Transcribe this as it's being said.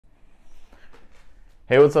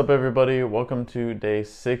Hey, what's up everybody? Welcome to day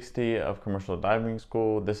 60 of commercial diving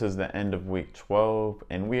school. This is the end of week 12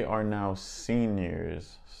 and we are now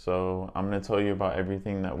seniors. So I'm going to tell you about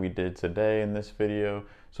everything that we did today in this video.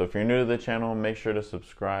 So if you're new to the channel, make sure to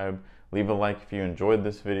subscribe, leave a like if you enjoyed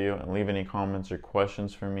this video, and leave any comments or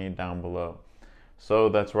questions for me down below. So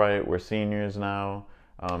that's right, we're seniors now.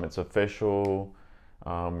 It's official.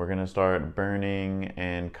 We're going to start burning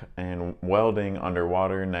and welding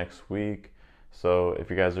underwater next week. So if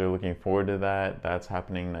you guys are looking forward to that, that's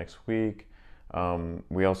happening next week.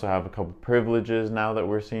 We also have a couple privileges now that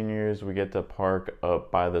we're seniors. We get to park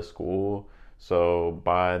up by the school. So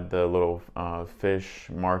by the little fish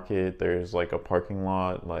market, there's like a parking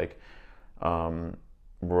lot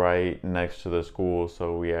right next to the school.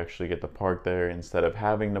 So we actually get to park there instead of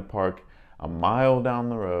having to park a mile down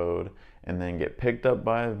the road and then get picked up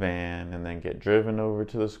by a van and then get driven over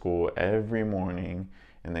to the school every morning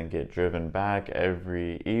and then get driven back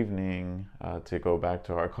every evening to go back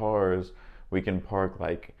to our cars. We can park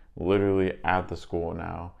like literally at the school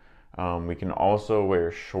now. We can also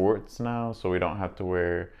wear shorts now, so we don't have to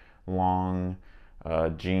wear long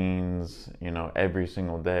jeans, every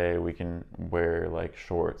single day. We can wear like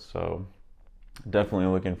shorts. So definitely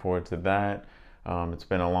looking forward to that. It's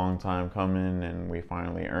been a long time coming and we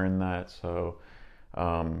finally earned that. So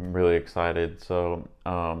really excited. So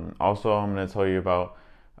also I'm going to tell you about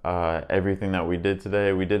everything that we did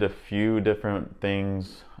today. We did a few different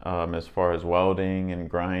things as far as welding and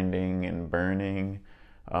grinding and burning.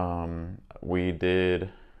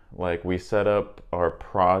 We set up our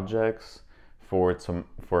projects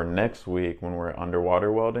for next week when we're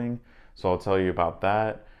underwater welding. So I'll tell you about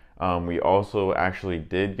that. We also actually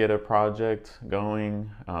did get a project going,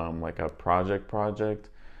 like a project.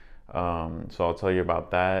 So I'll tell you about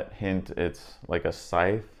that. Hint, it's like a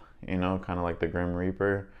scythe, kind of like the Grim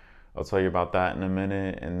Reaper. I'll tell you about that in a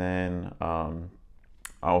minute. And then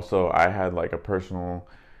also I had like a personal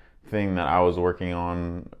thing that I was working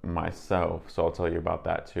on myself. So I'll tell you about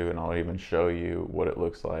that too. And I'll even show you what it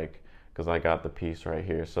looks like because I got the piece right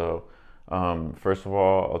here. So first of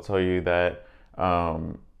all, I'll tell you that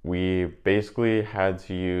we basically had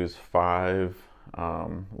to use 5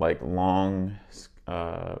 like long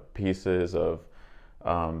pieces of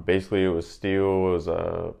basically it was steel. It was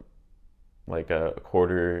like a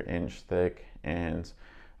 1/4 inch thick, and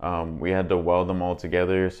we had to weld them all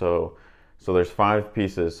together. So there's 5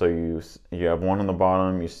 pieces. So you have one on the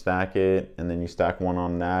bottom, you stack it, and then you stack one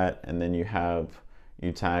on that, and then you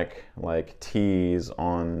tack like T's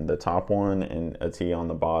on the top one and a T on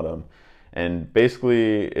the bottom. And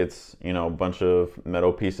basically it's, a bunch of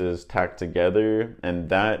metal pieces tacked together, and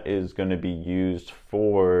that is going to be used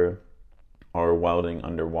for our welding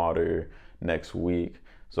underwater next week.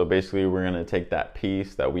 So basically we're going to take that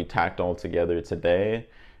piece that we tacked all together today,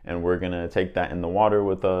 and we're going to take that in the water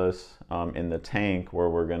with us in the tank where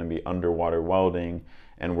we're going to be underwater welding,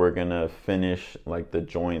 and we're going to finish like the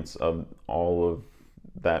joints of all of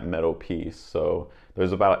that metal piece. So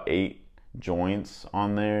there's about 8 joints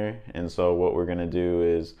on there, and so what we're going to do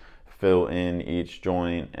is fill in each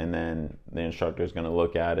joint, and then the instructor is going to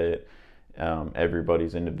look at it,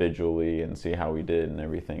 everybody's individually, and see how we did and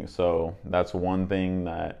everything. So that's one thing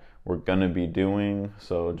that we're going to be doing,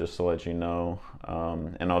 so just to let you know.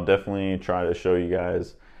 And I'll definitely try to show you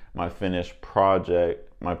guys my finished project,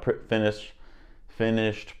 my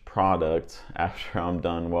finished product after I'm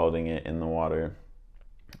done welding it in the water.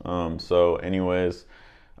 So anyways,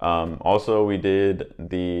 also we did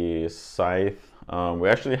the scythe. We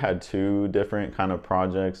actually had 2 different kind of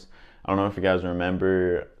projects. I don't know if you guys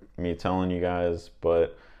remember me telling you guys,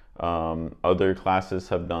 but other classes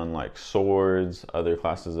have done like swords, other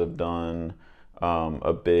classes have done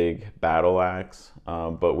a big battle axe,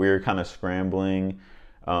 but we were kind of scrambling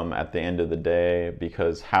at the end of the day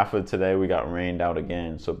because half of today we got rained out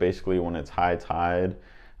again. So basically when it's high tide,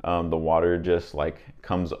 the water just like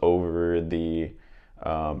comes over the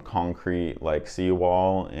concrete like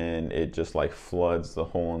seawall, and it just like floods the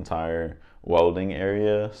whole entire welding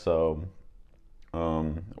area. So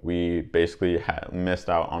we basically missed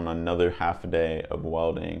out on another half a day of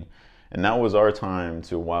welding, and that was our time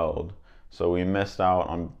to weld. So we missed out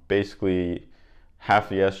on basically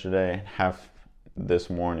half yesterday, half this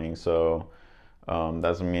morning. So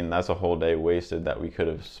that's a whole day wasted that we could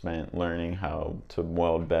have spent learning how to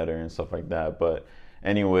weld better and stuff like that. But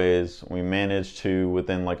anyways, we managed to,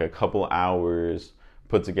 within like a couple hours,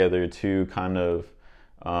 put together 2 kind of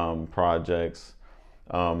projects.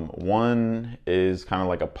 One is kind of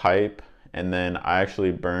like a pipe, and then I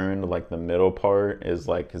actually burned like the middle part is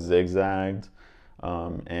like zigzagged.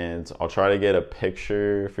 And I'll try to get a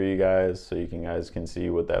picture for you guys so you guys can see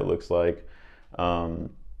what that looks like. And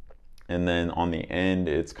then on the end,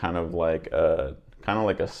 it's kind of like a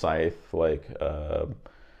scythe, like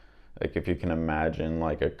if you can imagine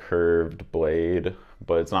like a curved blade,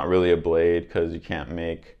 but it's not really a blade because you can't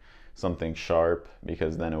make something sharp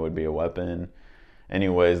because then it would be a weapon.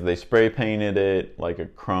 Anyways, they spray painted it like a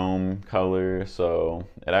chrome color, so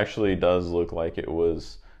it actually does look like it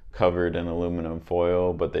was covered in aluminum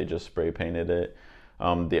foil, but they just spray painted it.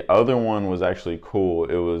 The other one was actually cool.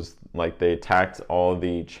 It was like they tacked all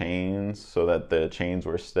the chains so that the chains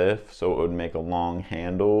were stiff, so it would make a long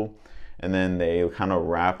handle. And then they kind of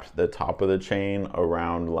wrapped the top of the chain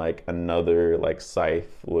around like another like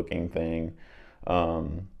scythe looking thing.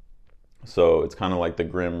 So it's kind of like the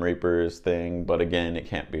Grim Reaper's thing, but again, it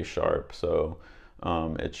can't be sharp. So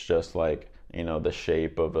it's just like, you know, the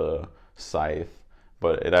shape of a scythe.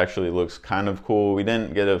 But it actually looks kind of cool. We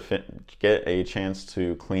didn't get a chance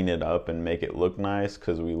to clean it up and make it look nice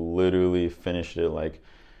because we literally finished it like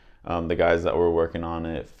the guys that were working on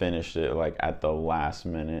it finished it like at the last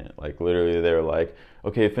minute. Like literally they were like,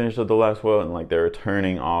 okay, finish up the last weld, and like they were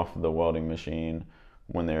turning off the welding machine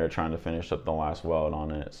when they were trying to finish up the last weld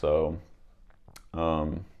on it. So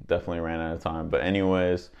definitely ran out of time. But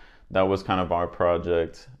anyways, that was kind of our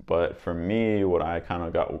project. But for me, what I kind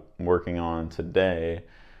of got working on today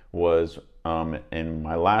was in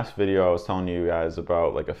my last video, I was telling you guys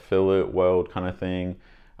about like a fillet weld kind of thing.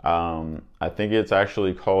 I think it's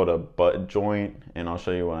actually called a butt joint, and I'll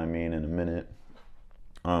show you what I mean in a minute.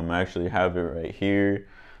 I actually have it right here.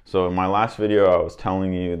 So in my last video, I was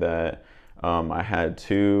telling you that I had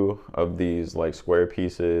 2 of these like square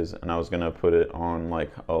pieces, and I was gonna put it on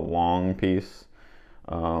like a long piece.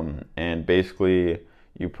 And basically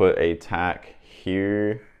you put a tack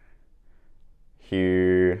here,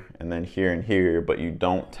 here, and then here and here, but you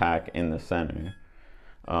don't tack in the center.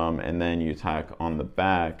 And then you tack on the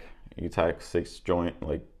back, you tack 6 joint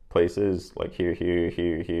like places like here, here,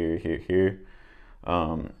 here, here, here, here.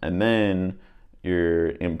 And then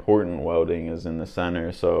your important welding is in the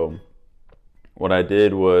center. So what I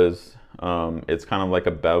did was, it's kind of like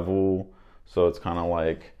a bevel. So it's kind of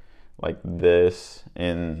like this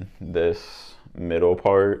in this middle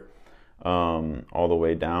part, all the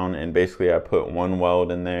way down. And basically I put 1 weld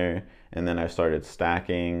in there, and then I started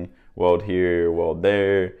stacking weld here, weld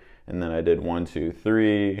there, and then I did 1, 2,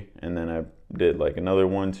 3, and then I did like another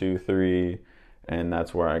 1, 2, 3, and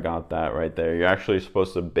that's where I got that right there. You're actually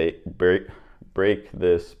supposed to break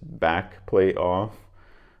this back plate off,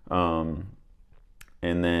 and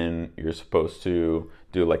then you're supposed to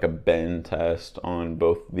do like a bend test on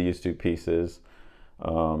both these 2 pieces,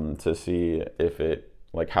 to see if it,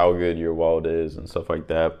 like how good your weld is and stuff like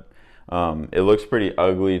that. It looks pretty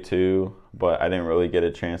ugly too, but I didn't really get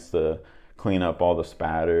a chance to clean up all the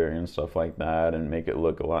spatter and stuff like that and make it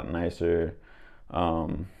look a lot nicer,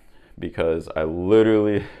 because I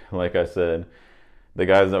literally, like I said, the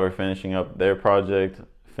guys that were finishing up their project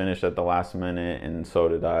finished at the last minute, and so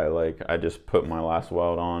did I. Like I just put my last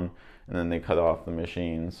weld on, and then they cut off the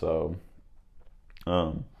machine. So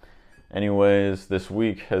anyways, this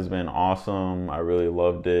week has been awesome. I really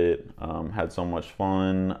loved it. Had so much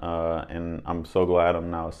fun, and I'm so glad I'm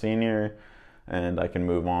now a senior and I can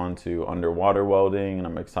move on to underwater welding, and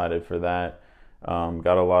I'm excited for that.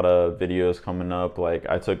 Got a lot of videos coming up. Like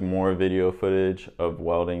I took more video footage of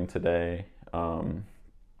welding today,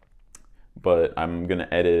 but I'm gonna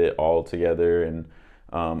edit it all together and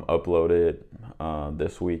upload it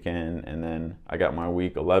this weekend. And then I got my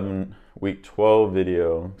week 12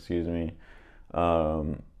 video, excuse me,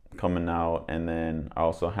 coming out, and then I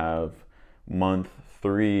also have month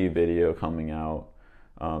 3 video coming out.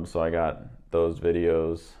 So I got those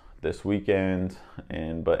videos this weekend.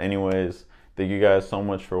 But anyways, thank you guys so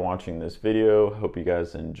much for watching this video. Hope you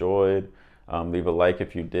guys enjoyed. Leave a like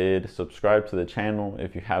if you did. Subscribe to the channel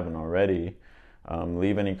if you haven't already.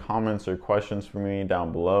 Leave any comments or questions for me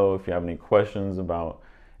down below. If you have any questions about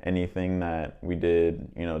anything that we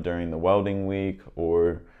did, you know, during the welding week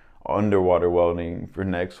or underwater welding for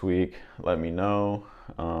next week, let me know.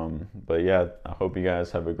 But yeah, I hope you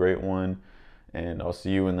guys have a great one, and I'll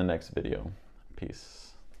see you in the next video. Peace.